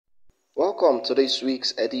Welcome to this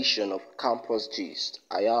week's edition of Campus Gist.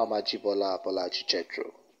 I am Ajbola Bilabial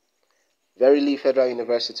Jethro. Verily, Federal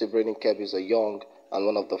University Brenin Kebbi is a young and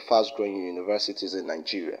one of the fast-growing universities in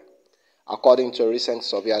Nigeria. According to a recent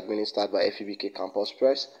survey administered by FUBK Campus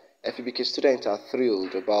Press, FUBK students are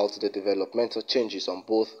thrilled about the developmental changes on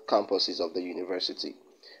both campuses of the university.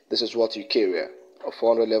 This is what Eukarya, a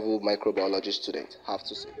 400-level microbiology student, have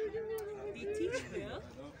to say. They teach well,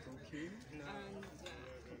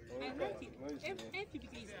 and I like it. FUBK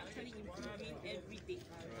is actually improving every day.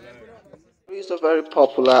 There is a very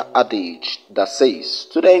popular adage that says,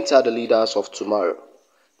 students are the leaders of tomorrow.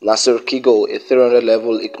 Nasir Kigo, a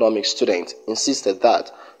 300-level economics student, insisted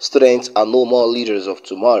that students are no more leaders of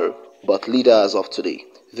tomorrow, but leaders of today.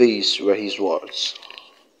 These were his words.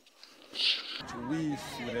 We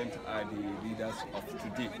students are the leaders of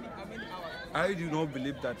today. I do not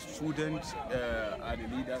believe that students are the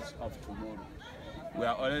leaders of tomorrow. We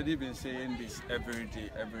have already been saying this every day.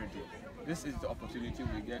 This is the opportunity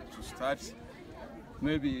we get to start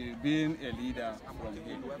maybe being a leader from the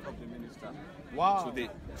work of the minister. Wow. Today.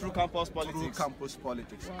 Through campus politics. Through campus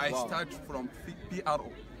politics. Wow. I start from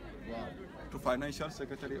PRO. Wow. To Financial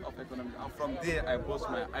Secretary of Economy, and from there I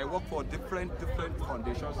work for different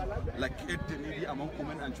foundations like Aid the Needy Among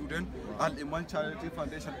Women and Children, Al Iman Charity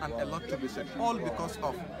Foundation, and a lot to be said, all because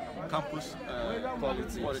of campus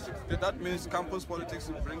politics. That means campus politics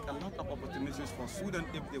will bring a lot of opportunities for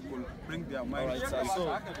students if they will bring their minds.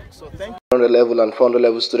 So thank you. 300-level and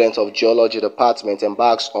 400-level students of Geology Department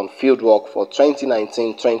embarks on fieldwork for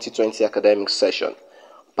 2019-2020 academic session.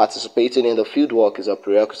 Participating in the fieldwork is a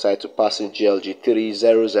prerequisite to passing Geology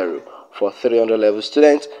 300 for 300-level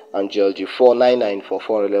students and Geology 499 for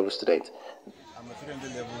 400-level students. I'm a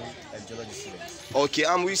 300-level geology student. Okay,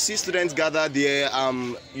 we see students gather there.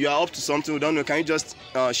 You are up to something. We don't know. Can you just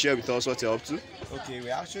share with us what you're up to? Okay,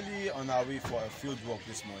 we're actually on our way for a field work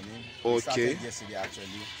this morning. Okay. We started yesterday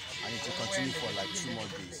actually, and it will continue for like 2 more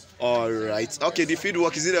days. All right. Okay, the field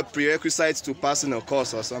work, is it a prerequisite to passing a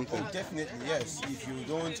course or something? Oh, definitely, yes. If you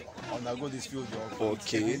don't undergo this field work,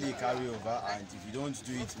 okay, it's really carry over, and if you don't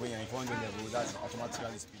do it when you're in 400 level, that's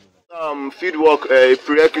automatically spill over. Field work a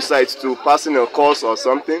prerequisite to passing a course or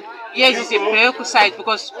something? Yes, it's a prerequisite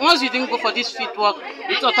because once you didn't go for this field work,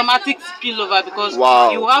 it's automatic spillover because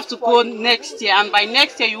you have to go next year, and by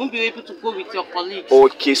next year you won't be able to go with your colleagues.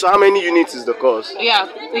 Okay, so how many units is the course? Yeah,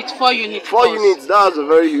 it's 4 units. 4 units, that's a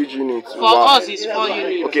very huge unit. For us, it's 4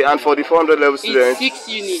 units. Okay, and for the 400 level students? It's 6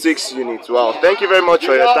 units. 6 units, wow. Thank you very much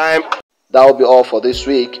for your time. That will be all for this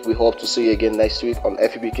week. We hope to see you again next week on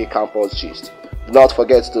FUBK Campus Gist. Do not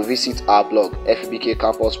forget to visit our blog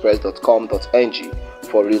fubkcampuspress.com.ng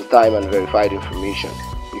for real-time and verified information.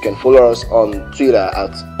 You can follow us on Twitter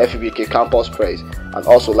at FUBK Campus Press and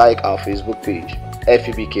also like our Facebook page,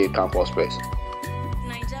 FUBK Campus Press.